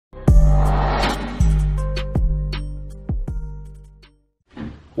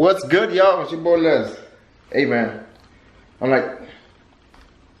What's good, y'all? It's your boy Les. Hey, man. I'm like,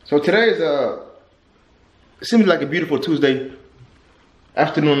 so today is it seems like a beautiful Tuesday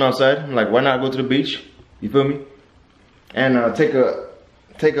afternoon outside. I'm like, why not go to the beach? You feel me? And take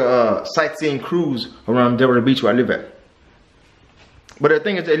a sightseeing cruise around Delaware Beach where I live at. But the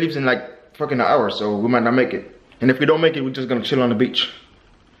thing is, it leaves in like fucking an hour, so we might not make it. And if we don't make it, we're just gonna chill on the beach.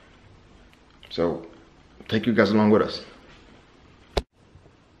 So, take you guys along with us.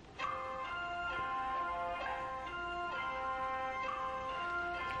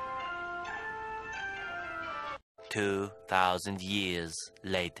 $2,000 years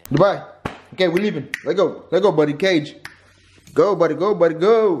later. Dubai. Okay, we're leaving. Let go, buddy. Cage. Go, buddy. Go, buddy.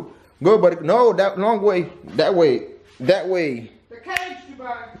 Go. Go, buddy. No, that long way. That way. That way. The cage,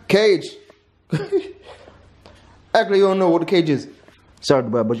 Dubai. Cage. Actually, you don't know what the cage is. Sorry,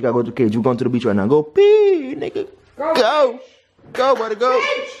 Dubai, but you gotta go to the cage. We're going to the beach right now. Go pee, nigga. Go. Go. Go, buddy. Go.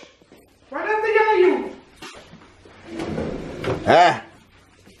 Cage. Why does they yell you? Ah.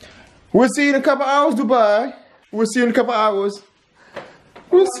 We'll see you in a couple hours, Dubai. We'll see you in a couple hours.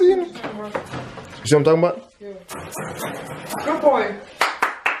 We'll see you. You see what I'm talking about? Yeah. Good boy.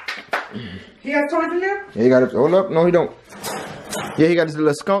 He has toys in there? Yeah, he got it. Hold up. No, he don't. Yeah, he got his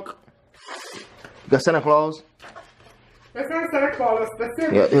little skunk. He got Santa Claus. That's not Santa Claus. That's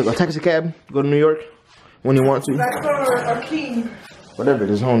it. Yeah, a taxi cab. Go to New York when you want to. That's a king. Whatever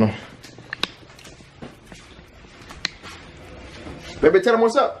it is, hold on. Baby, tell him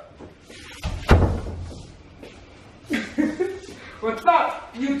what's up. What's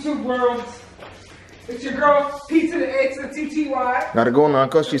up, YouTube world? It's your girl, P to the A to the TTY. Gotta go now,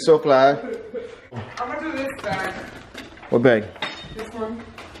 cause she's so fly. I'm gonna do this bag. What bag? This one.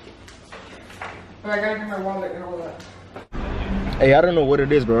 But I gotta get my wallet and all that. Hey, I don't know what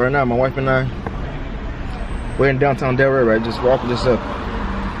it is, but right now, my wife and I, we're in downtown Delaware, right? Just walking this up.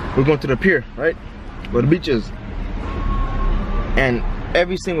 We're going to the pier, right? Where the beach is. And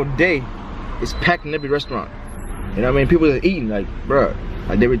every single day, it's packed in every restaurant. You know what I mean? People are eating, like, bruh,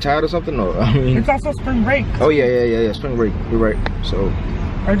 like they retired or something, or, I mean. It's also spring break. Oh, yeah, spring break. You're right. So.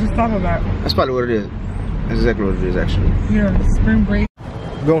 I just thought of that. That's probably what it is. That's exactly what it is, actually. Yeah, spring break.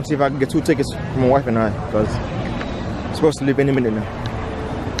 I'm going to see if I can get 2 tickets for my wife and I, because I'm supposed to leave any minute now.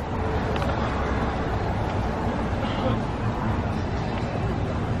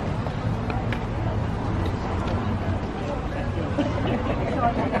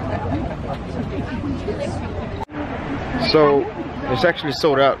 So it's actually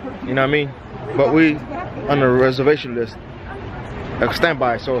sold out, you know what I mean? But we on the reservation list, like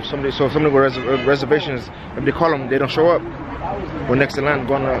standby. So if somebody with reservations, if they call them, they don't show up. We're next to land,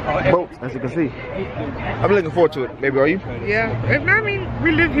 going on a boat, as you can see. I'm looking forward to it. Maybe, are you? Yeah. If not, I mean,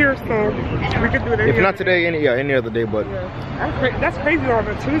 we live here, so we could do it. If not today, any other day. But yeah. That's crazy. On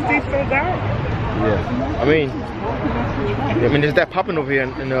a Tuesday sold out. Yeah. I mean, there's that popping over here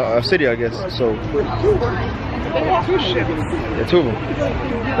in the city, I guess. So. 2 ships. Yeah, 2 of them.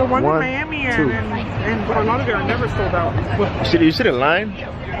 The one in Miami and Fort Lauderdale are never sold out. You see the line?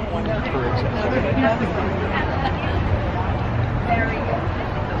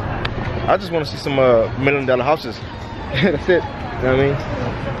 I just want to see some $1 million houses. That's it. You know what I mean?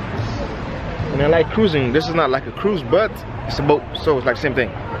 And I like cruising. This is not like a cruise, but it's a boat, so it's like the same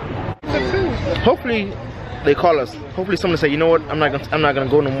thing. Hopefully they call us. Hopefully someone say, you know what, I'm not gonna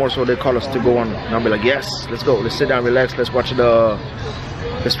go no more, so they call us to go on. And I'll be like, yes, let's go. Let's sit down, relax, let's watch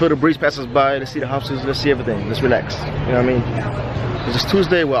let's feel the breeze pass us by, let's see the houses, let's see everything, let's relax. You know what I mean? It's just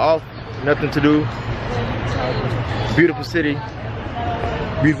Tuesday, we're off, nothing to do. Beautiful city,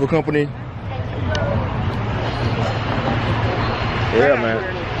 beautiful company. Yeah,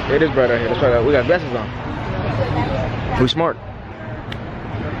 man. It is bright out here. That's right. We got glasses on. We smart.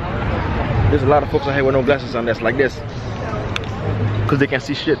 There's a lot of folks out here with no glasses on that's like this. Because they can't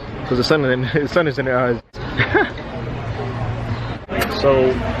see shit. Because the sun is in their eyes.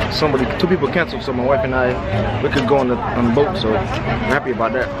 So, 2 people canceled, so my wife and I, we could go on the boat, so I'm happy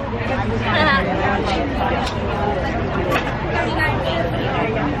about that.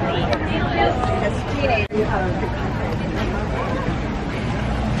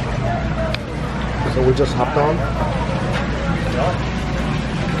 So we just hopped on.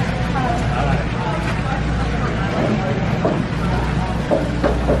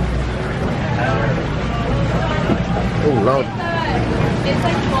 Oh, loud.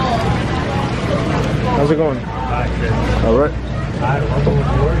 How's it going? All right.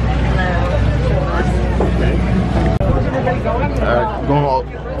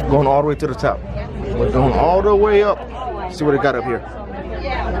 Going all the way to the top. We're going all the way up. See what it got up here.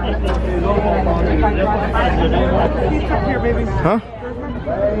 Huh?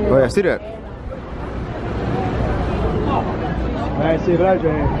 Oh yeah, see that? Ouais, c'est vrai, j'ai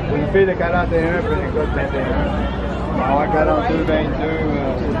une fille de 41 puis un gars de 21. On va avoir 42, 22.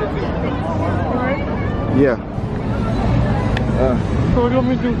 Yeah. So what do you want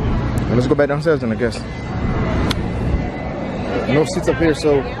me to do? Let's go back downstairs then, I guess. No seats up here,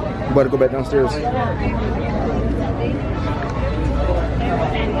 so we better go back downstairs.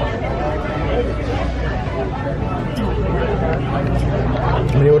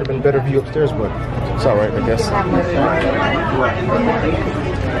 I mean, it would have been better view upstairs, but it's alright, I guess. Perfect.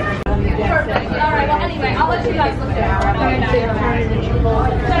 All right. Well, anyway, I'll let you guys look at it.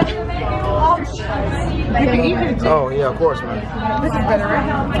 Oh, yeah, of course, man. This is better, right?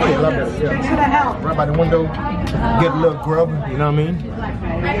 Oh, yeah, a lot better, yeah. Right by the window, get a little grub, you know what I mean?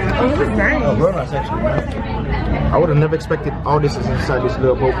 Oh, this is nice. Oh, very nice, actually, man. I would have never expected all this is inside this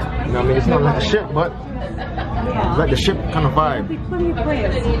little boat. You know what I mean? It's not like a ship, but it's like the ship kind of vibe.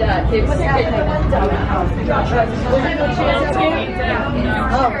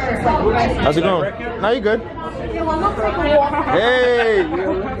 How's it going? No, you good. Hey!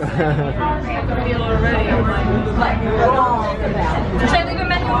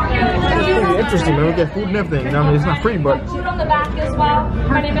 It's interesting, man. We get food and everything. You know what I mean? It's not free, but. Shoot on the back as well.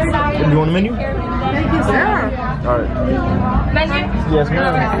 My name is Sally. You want the menu? Thank you, sir. Alright. Menu? Yes,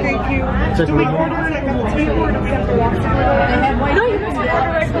 ma'am. Thank you. Check Do we order it at the table or do we have to walk through? No, you can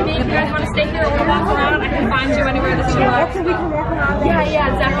order it for me. If you guys want to stay here or walk around, I can find you anywhere that you like. Okay, we can walk around. Yeah,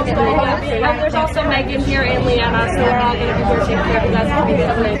 exactly. Yeah. There's also Megan here and Leanna, so they're all going to be here taking care of you guys. It'll be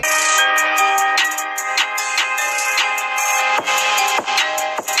lovely.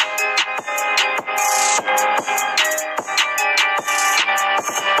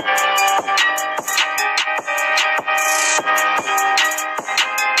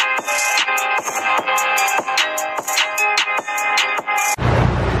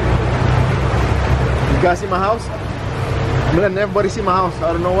 You guys see my house? I'm letting everybody see my house.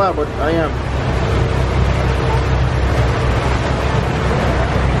 I don't know why, but I am.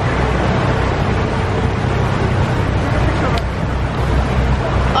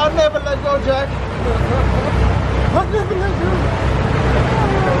 I'll never let go, Jack. I'll never let go.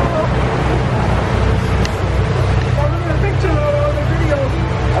 I'm in a picture on the video.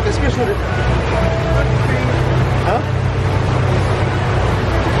 I can screenshot it. Huh?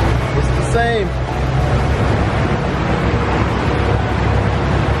 It's the same.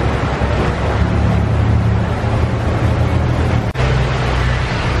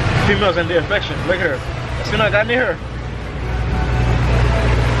 Females in the affection. Look at her. As soon as I got near her,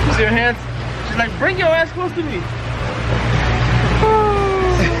 you see her hands? She's like, bring your ass close to me.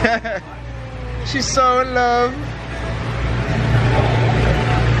 She's so in love.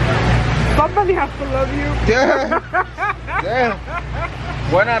 Somebody has to love you. Yeah. Damn.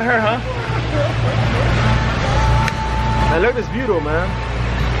 Why not her, huh? Man, look at this view though, man.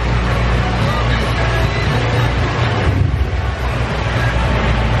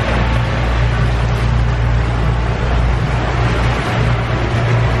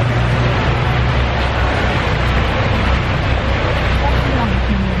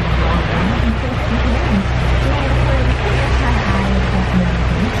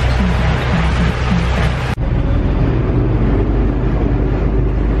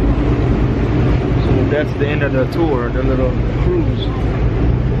 That's the end of the tour, the little cruise.